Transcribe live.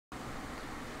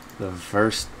The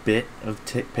first bit of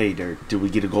pay dirt. Did we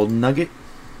get a golden nugget?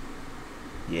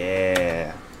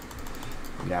 Yeah.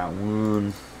 We got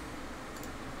one.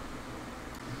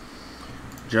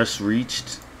 Just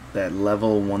reached that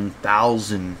level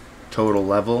 1000 total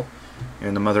level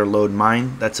in the Mother Lode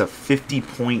mine. That's a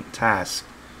 50-point task.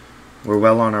 We're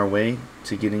well on our way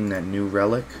to getting that new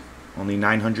relic. Only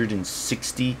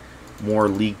 960 more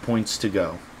league points to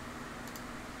go.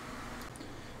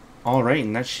 Alright,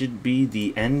 and that should be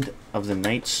the end of the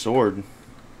Knight's Sword.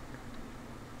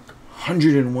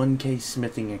 101k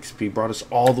smithing XP brought us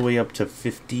all the way up to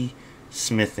 50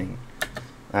 smithing.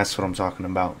 That's what I'm talking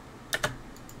about.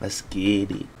 Let's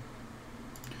get it.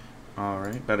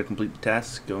 Alright, about to complete the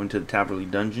task. Go into the Taverley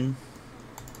dungeon.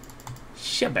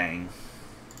 Shebang.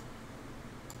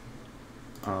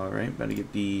 Alright, about to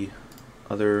get the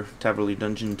other Taverley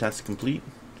dungeon task complete.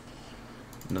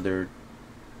 Another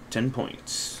 10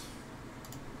 points.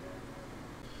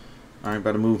 Alright,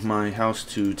 about to move my house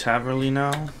to Taverley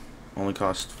now. Only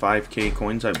cost 5k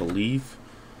coins, I believe.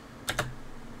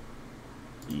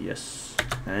 Yes.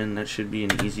 And that should be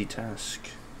an easy task.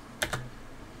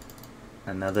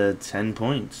 Another 10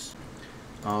 points.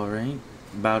 Alright.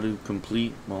 About to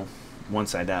complete, well,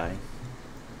 once I die.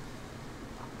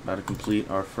 About to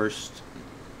complete our first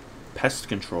pest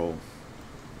control.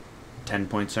 10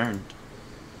 points earned.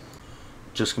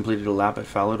 Just completed a lap at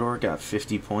Falador, got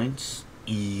 50 points.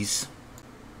 Ease.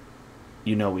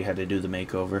 You know we had to do the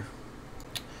makeover.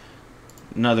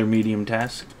 Another medium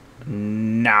task.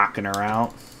 Knocking her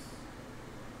out.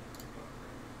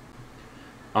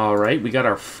 Alright, we got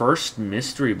our first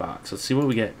mystery box. Let's see what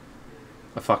we get.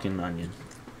 A fucking onion.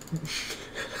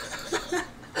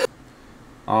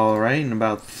 Alright, and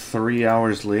about 3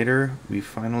 hours later, we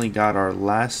finally got our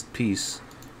last piece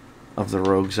of the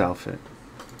rogue's outfit.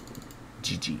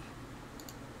 GG.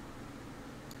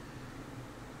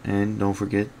 And don't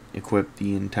forget, equip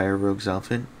the entire rogue's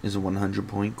outfit is a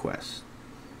 100-point quest.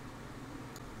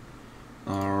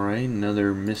 Alright,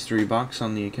 another mystery box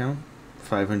on the account.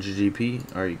 500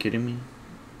 GP. Are you kidding me?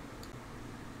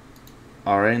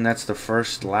 Alright, and that's the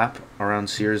first lap around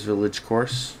Sears Village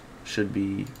course. Should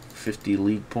be 50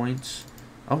 league points.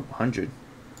 Oh, 100.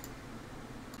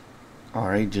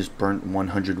 Alright, just burnt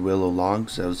 100 willow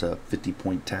logs. That was a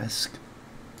 50-point task.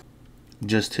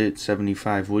 Just hit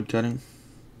 75 wood cutting.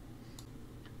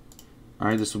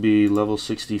 Alright, this will be level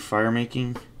 60 fire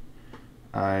making.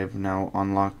 I've now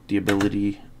unlocked the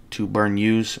ability to burn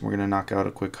use. We're going to knock out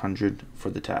a quick 100 for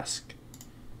the task.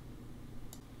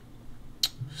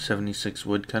 76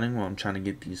 wood cutting while I'm trying to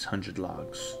get these 100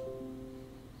 logs.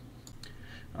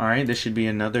 Alright, this should be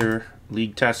another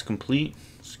league task complete.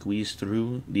 Squeeze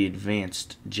through the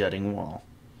advanced jutting wall.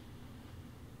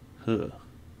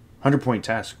 100-point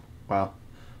task. Wow,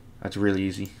 that's really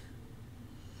easy.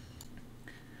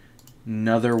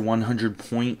 Another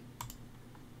 100-point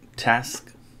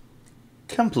task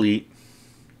complete.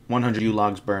 100 U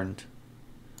logs burned.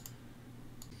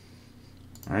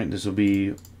 Alright, this will be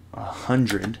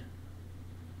 100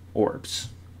 orbs.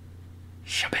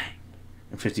 Shebang.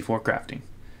 And 54 crafting.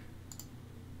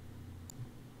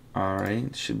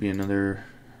 Alright, should be another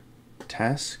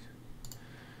task.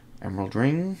 Emerald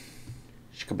ring.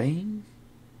 Shebang.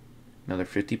 Another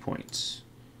 50 points.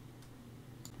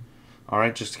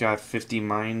 Alright, just got 50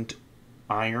 mined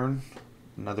iron.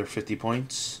 Another 50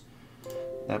 points.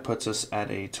 That puts us at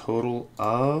a total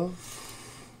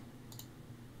of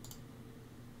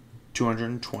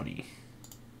 220.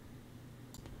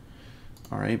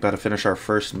 Alright, about to finish our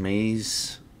first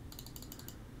maze.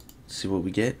 Let's see what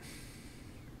we get.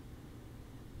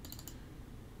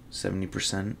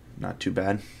 70%, not too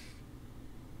bad.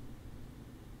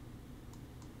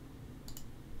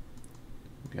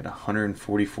 We got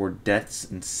 144 deaths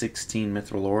and 16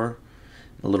 mithril ore.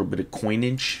 A little bit of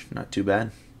coinage, not too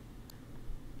bad.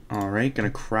 Alright, gonna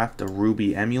craft a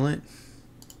ruby amulet.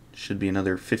 Should be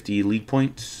another 50 league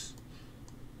points.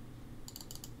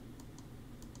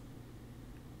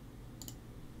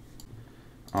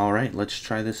 Alright, let's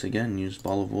try this again. Use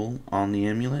ball of wool on the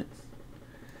amulet.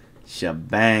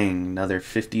 Shebang! Another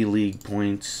 50 league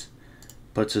points.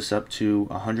 Puts us up to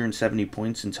 170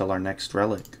 points until our next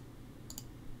relic.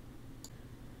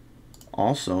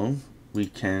 Also, we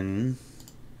can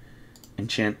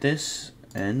enchant this,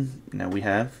 and now we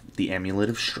have the Amulet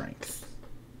of Strength.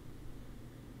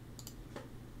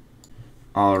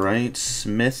 Alright,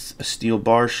 Smith, a steel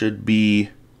bar should be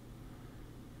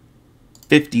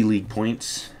 50 league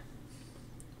points.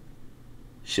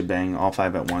 Shebang, all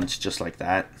 5 at once, just like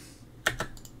that.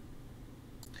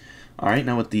 Alright,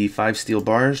 now with the 5 steel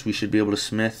bars, we should be able to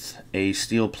smith a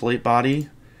steel plate body.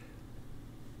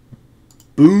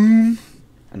 Boom.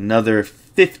 Another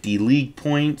 50 league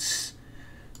points,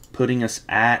 putting us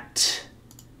at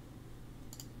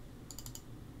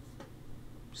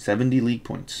 70 league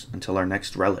points until our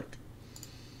next relic.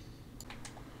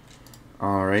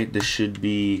 Alright, this should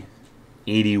be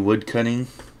 80 woodcutting,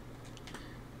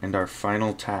 and our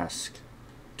final task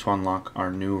to unlock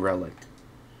our new relic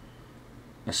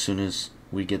as soon as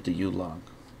we get the U-log.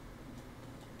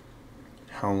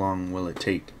 How long will it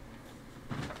take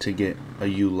to get a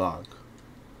U-log?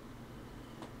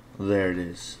 There it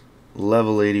is.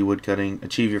 Level 80 woodcutting.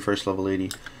 Achieve your first level 80.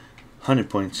 100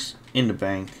 points in the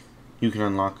bank. You can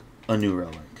unlock a new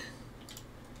relic.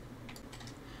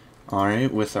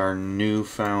 Alright, with our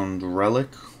newfound relic,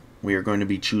 we are going to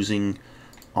be choosing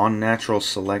on natural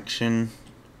selection,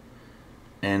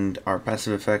 and our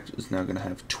passive effect is now going to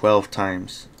have 12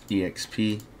 times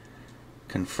EXP.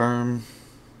 Confirm.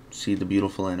 See the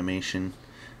beautiful animation,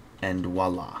 and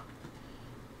voila.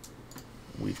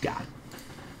 We've got it.